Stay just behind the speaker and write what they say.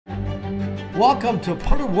Welcome to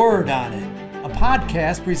Put a Word on It, a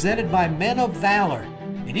podcast presented by Men of Valor.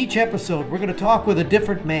 In each episode, we're going to talk with a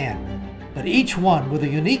different man, but each one with a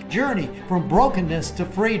unique journey from brokenness to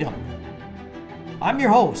freedom. I'm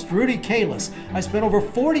your host, Rudy Kalis. I spent over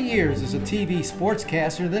 40 years as a TV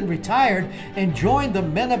sportscaster, then retired and joined the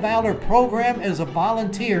Men of Valor program as a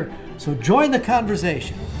volunteer. So join the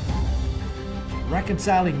conversation.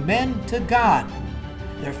 Reconciling men to God,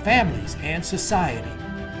 their families, and society.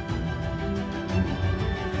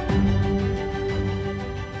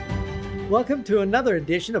 Welcome to another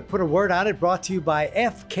edition of Put a Word on It, brought to you by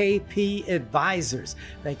FKP Advisors.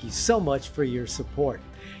 Thank you so much for your support.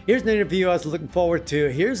 Here's an interview I was looking forward to.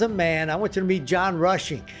 Here's a man, I want you to meet John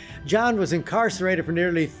Rushing. John was incarcerated for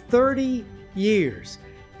nearly 30 years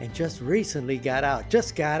and just recently got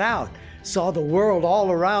out. Saw the world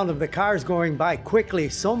all around him, the cars going by quickly.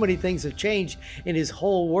 So many things have changed in his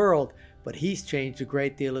whole world, but he's changed a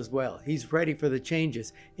great deal as well. He's ready for the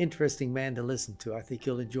changes. Interesting man to listen to. I think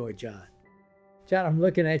you'll enjoy John. John, I'm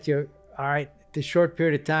looking at you. All right, this short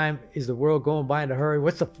period of time, is the world going by in a hurry?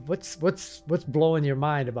 What's blowing your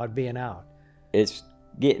mind about being out? It's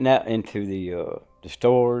getting out into the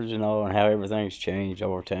stores and all, and how everything's changed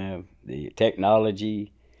over time. The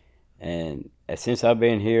technology, and since I've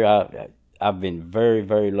been here, I've been very,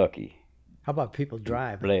 very lucky. How about people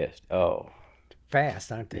driving? Blessed. Oh,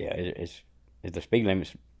 fast, aren't they? Yeah, it's the speed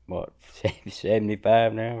limit's what,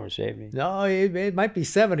 75 now or 70? No, it might be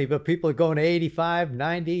 70, but people are going to 85,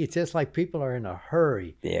 90. It's just like people are in a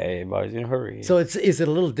hurry. Yeah, everybody's in a hurry. So is it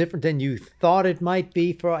a little different than you thought it might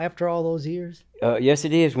be after all those years? Yes,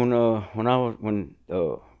 it is. When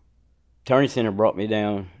Attorney Center brought me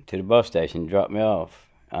down to the bus station, dropped me off.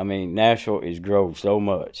 I mean, Nashville is grown so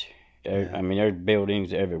much. Yeah. I mean, there's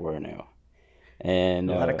buildings everywhere now. And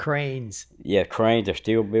a lot of cranes. Yeah, cranes are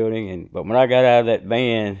still building. But when I got out of that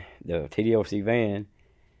van, the TDOC van,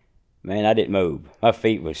 man, I didn't move. My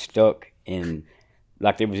feet was stuck in,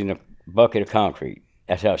 like they was in a bucket of concrete.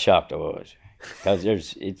 That's how shocked I was. Because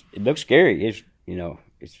it looks scary.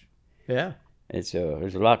 Yeah. There's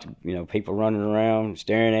a lot of, people running around,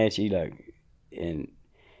 staring at you, like, and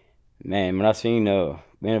man, when I seen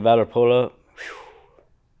Men of Valor pull up, whew,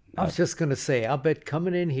 I was just going to say, I'll bet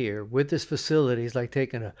coming in here with this facility is like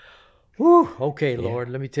taking a, whew, okay, yeah. Lord,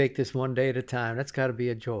 let me take this one day at a time. That's got to be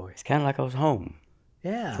a joy. It's kind of like I was home.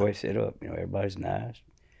 Yeah. That's the way it's set up. Everybody's nice.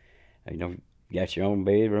 You got your own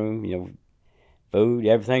bedroom, food,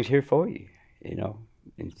 everything's here for you,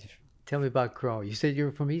 Tell me about growing. You said you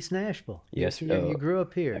were from East Nashville. Yes. You grew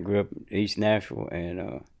up here. I grew up in East Nashville,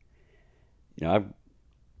 and, I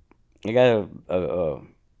got a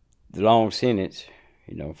long sentence,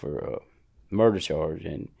 for a murder charge,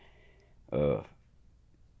 and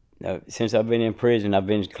since I've been in prison, I've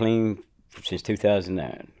been clean since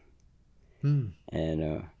 2009,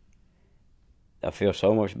 and I feel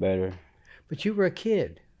so much better. But you were a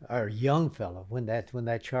kid, or a young fellow, when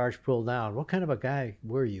that charge pulled down. What kind of a guy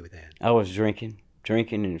were you then? I was drinking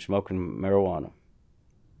and smoking marijuana.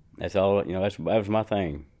 That's all. That was my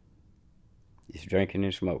thing. Just drinking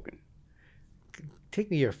and smoking. Take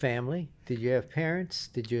me to your family. Did you have parents?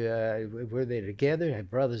 Were they together? Had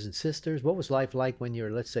brothers and sisters? What was life like when you were,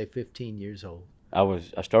 let's say, 15 years old? I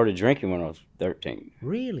started drinking when I was 13.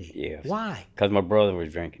 Really? Yes. Why? Because my brother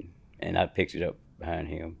was drinking, and I picked it up behind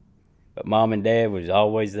him. But Mom and Dad was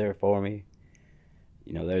always there for me.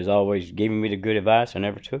 They was always giving me the good advice. I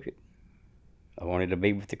never took it. I wanted to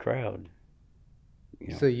be with the crowd.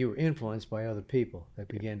 So you were influenced by other people that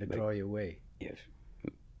began to draw you away? Yes.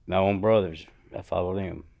 My own brothers. I followed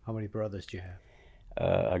them. How many brothers do you have?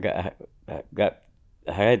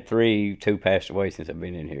 I had three. Two passed away since I've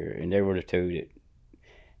been in here, and they were the two that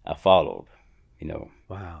I followed.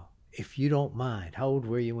 Wow. If you don't mind, how old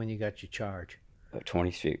were you when you got your charge?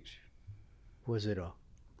 26. Was it a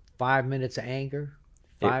 5 minutes of anger?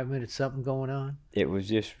 5 minutes something going on? It was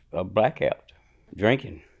just a blackout.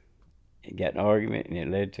 Drinking. It got an argument, and it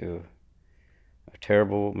led to a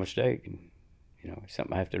terrible mistake. And, it's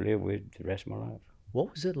something I have to live with the rest of my life. What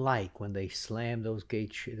was it like when they slammed those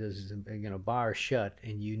gates, those bars shut,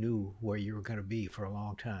 and you knew where you were going to be for a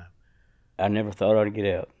long time? I never thought I'd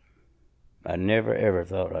get out. I never, ever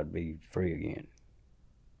thought I'd be free again.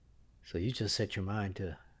 So you just set your mind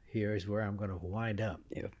to, here is where I'm going to wind up.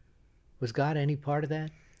 Yeah. Was God any part of that?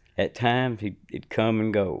 At times, he'd come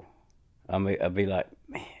and go. I'd be like,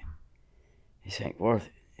 man, this ain't worth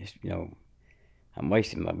it. It's, I'm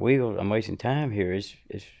wasting my wheels. I'm wasting time here.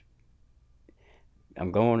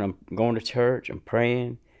 I'm going to church. I'm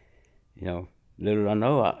praying. Little I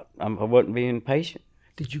know, I wasn't being patient.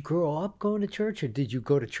 Did you grow up going to church, or did you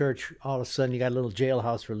go to church all of a sudden? You got a little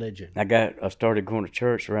jailhouse religion. I started going to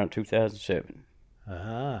church around 2007.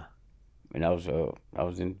 Ah. And I was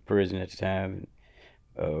in prison at the time.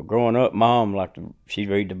 Growing up, Mom she'd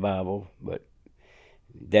read the Bible, but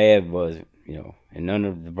Dad wasn't, and none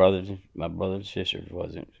of my brothers and sisters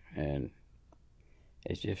wasn't. And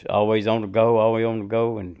it's just always on the go.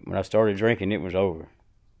 And when I started drinking, it was over.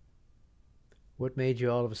 What made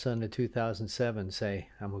you all of a sudden in 2007 say,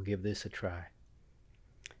 I'm going to give this a try?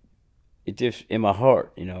 It just, in my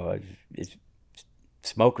heart, it's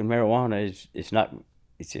smoking marijuana it's not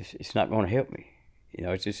going to help me.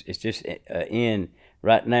 It's just in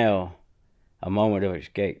right now a moment of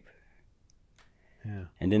escape. Yeah.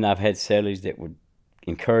 And then I've had cellies that would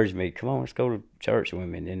encourage me, come on, let's go to church with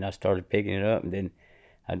me. And then I started picking it up, and then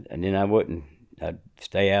I wouldn't. I'd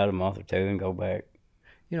stay out a month or two and go back.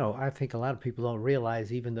 I think a lot of people don't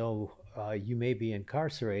realize, even though you may be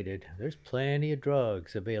incarcerated, there's plenty of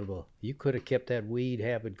drugs available. You could have kept that weed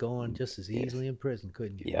habit going just as easily in prison,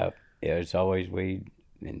 couldn't you? Yeah, it's always weed,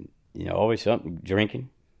 and always something drinking.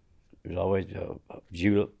 There's always a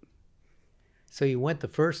julep. So you went the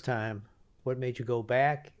first time. What made you go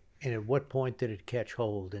back, and at what point did it catch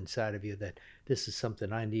hold inside of you that this is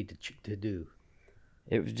something I need to do?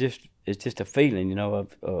 It's just a feeling,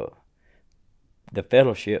 of the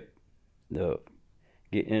fellowship, the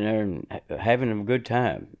getting in there and having a good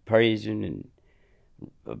time, praising and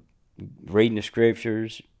reading the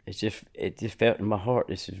scriptures. It just felt in my heart,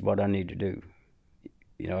 this is what I need to do.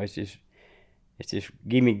 It's just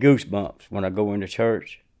give me goosebumps when I go into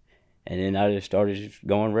church, and then I just started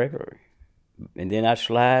going regularly. And then I'd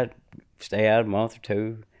stay out a month or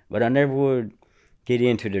two, but I never would get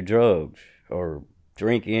into the drugs or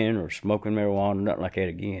drinking or smoking marijuana, nothing like that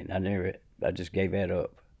again. I just gave that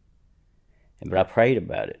up. But I prayed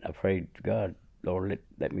about it. I prayed to God, Lord,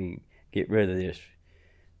 let me get rid of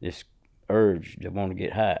this urge to want to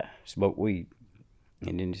get high, smoke weed.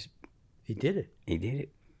 And then He did it. He did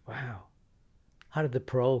it. Wow. How did the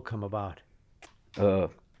parole come about?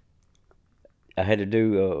 I had to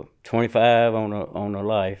do 25 on a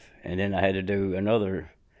life, and then I had to do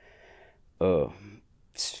another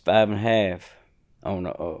 5.5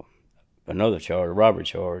 on another charge, a robbery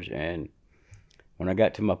charge. And when I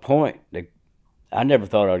got to my point, I never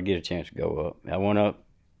thought I'd get a chance to go up. I went up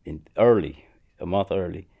a month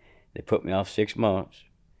early. They put me off 6 months,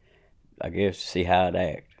 I guess, to see how I'd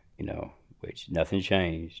act, which nothing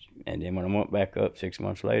changed. And then when I went back up 6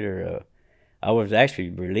 months later, I was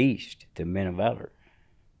actually released to Men of Valor,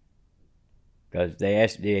 because they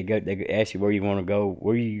asked you where you want to go,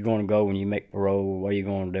 where you going to go when you make parole, what are you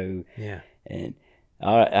going to do? Yeah. And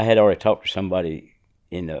I had already talked to somebody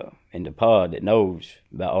in the pod that knows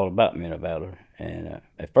all about Men of Valor. And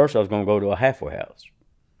at first I was going to go to a halfway house.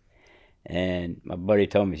 And my buddy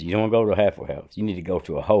told me, you don't want to go to a halfway house. You need to go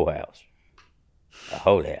to a whole house. A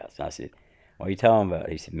whole house. And I said, what are you talking about?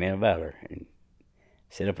 He said, Men of Valor. And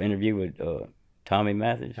set up an interview with Tommy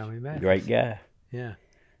Mathis. Great guy. Yeah.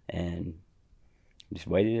 And just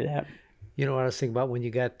waited it out. You know what I was thinking about when you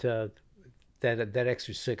got that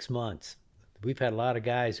extra 6 months? We've had a lot of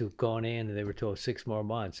guys who've gone in and they were told 6 more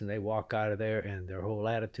months, and they walk out of there and their whole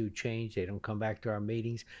attitude changed. They don't come back to our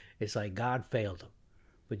meetings. It's like God failed them.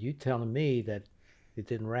 But you telling me that it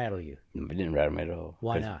didn't rattle you? It didn't rattle me at all.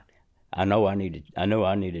 Why not? I know I needed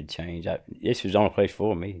change. This was the only place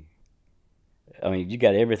for me. I mean, you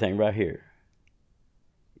got everything right here.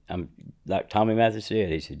 I'm like Tommy Mathis said.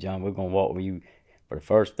 He said, John, we're gonna walk with you for the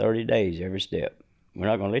first 30 days, every step. We're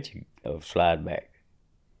not gonna let you slide back.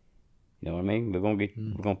 You know what I mean?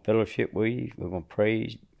 We're gonna fellowship with you. We're gonna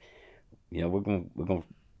praise. We're gonna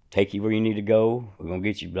take you where you need to go. We're gonna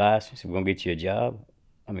get you licensed. We're gonna get you a job.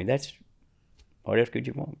 I mean, what else could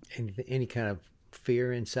you want? Any kind of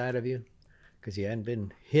fear inside of you, because you hadn't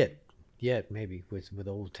been hit yet, maybe with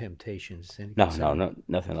old temptations? No,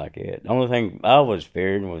 nothing like that. The only thing I was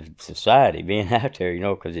fearing was society, being out there,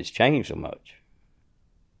 because it's changed so much.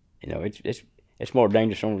 It's more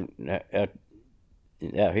dangerous out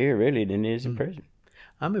here really than it is in prison.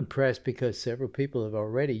 I'm impressed because several people have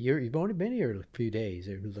already. You've only been here a few days,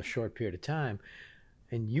 a short period of time,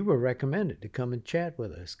 and you were recommended to come and chat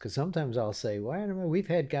with us. Because sometimes I'll say, "Well, I don't know." We've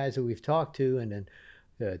had guys that we've talked to, and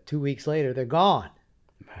then 2 weeks later they're gone.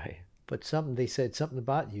 Right. But they said something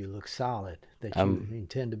about you looks solid, that you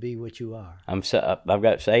intend to be what you are. I've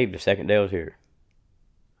got saved the second day I was here.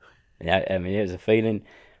 And I mean, it was a feeling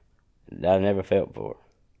that I never felt before.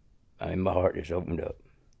 I mean, my heart just opened up.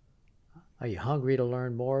 Are you hungry to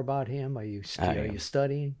learn more about him? Are you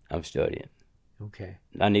studying? I'm studying. Okay.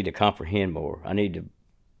 I need to comprehend more. I need to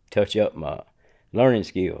touch up learning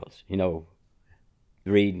skills, you know,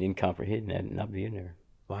 reading and comprehending that and not being there.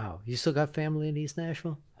 Wow. You still got family in East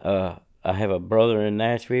Nashville? I have a brother in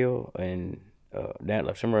Nashville, and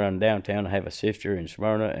somewhere around downtown. I have a sister in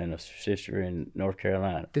Smyrna and a sister in North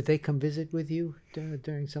Carolina. Did they come visit with you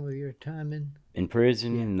during some of your time in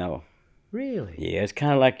prison? Yeah. No. Really? Yeah, it's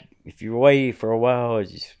kind of like if you're away for a while,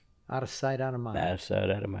 it's just out of sight, out of mind. Out of sight,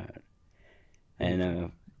 out of mind.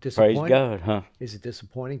 And praise God, huh? Is it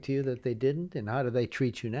disappointing to you that they didn't? And how do they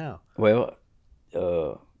treat you now? Well,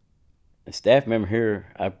 a staff member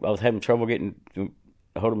here, I was having trouble getting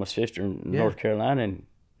a hold of my sister in North Carolina, and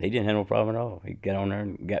he didn't have no problem at all. He got on there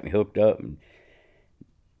and got me hooked up, and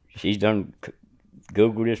she's done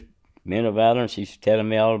Google this Men of Valor, and she's telling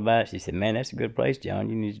me all about it. She said, "Man, that's a good place, John.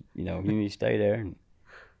 You need to stay there." And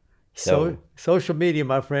so social media,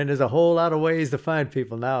 my friend, there's a whole lot of ways to find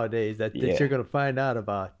people nowadays that you're going to find out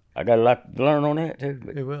about. I got a lot to learn on that too.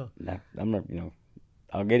 You will. I'm not,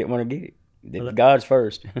 I'll get it when I get it. God's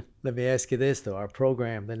first. Let me ask you this, though. Our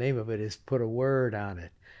program, the name of it is Put a Word on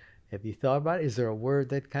It. Have you thought about it? Is there a word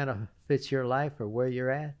that kind of fits your life or where you're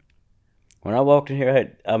at? When I walked in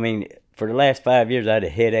here, for the last 5 years, I had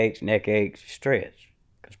headaches, neck aches, stress.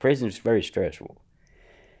 Because prison is very stressful.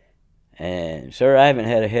 And, sir, I haven't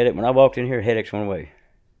had a headache. When I walked in here, headaches went away.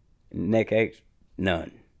 Neck aches,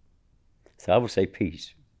 none. So I would say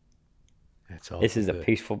peace. That's all. This is a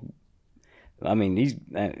peaceful...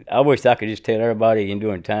 I wish I could just tell everybody in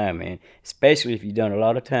doing time, man. Especially if you've done a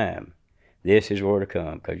lot of time, this is where to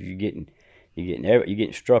come, because you're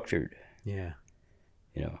getting structured. Yeah.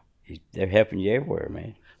 They're helping you everywhere,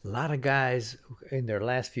 man. A lot of guys in their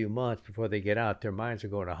last few months before they get out, their minds are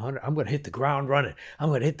going 100. I'm going to hit the ground running. I'm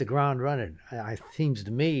going to hit the ground running. It seems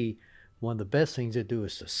to me one of the best things to do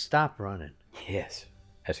is to stop running. Yes,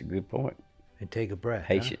 that's a good point. And take a breath.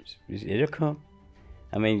 Patience. Huh? It'll come.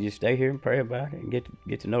 Just stay here and pray about it and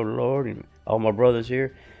get to know the Lord and all my brothers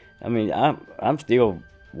here. I'm still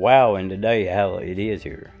wowing today how it is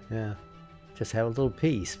here. Yeah. Just have a little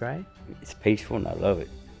peace, right? It's peaceful and I love it.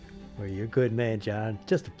 Well, you're a good man, John.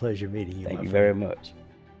 Just a pleasure meeting you. Thank you very much.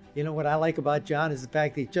 You know what I like about John is the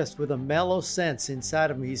fact that just with a mellow sense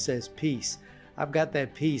inside of me, he says peace. I've got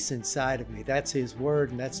that peace inside of me. That's his word,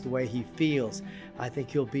 and that's the way he feels. I think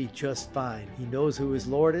he'll be just fine. He knows who his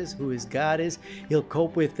Lord is, who his God is. He'll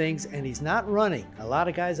cope with things, and he's not running. A lot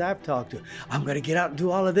of guys I've talked to, I'm going to get out and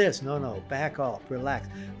do all of this. No, back off, relax.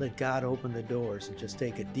 Let God open the doors and just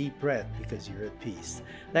take a deep breath because you're at peace.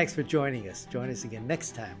 Thanks for joining us. Join us again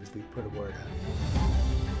next time as we put a word on it.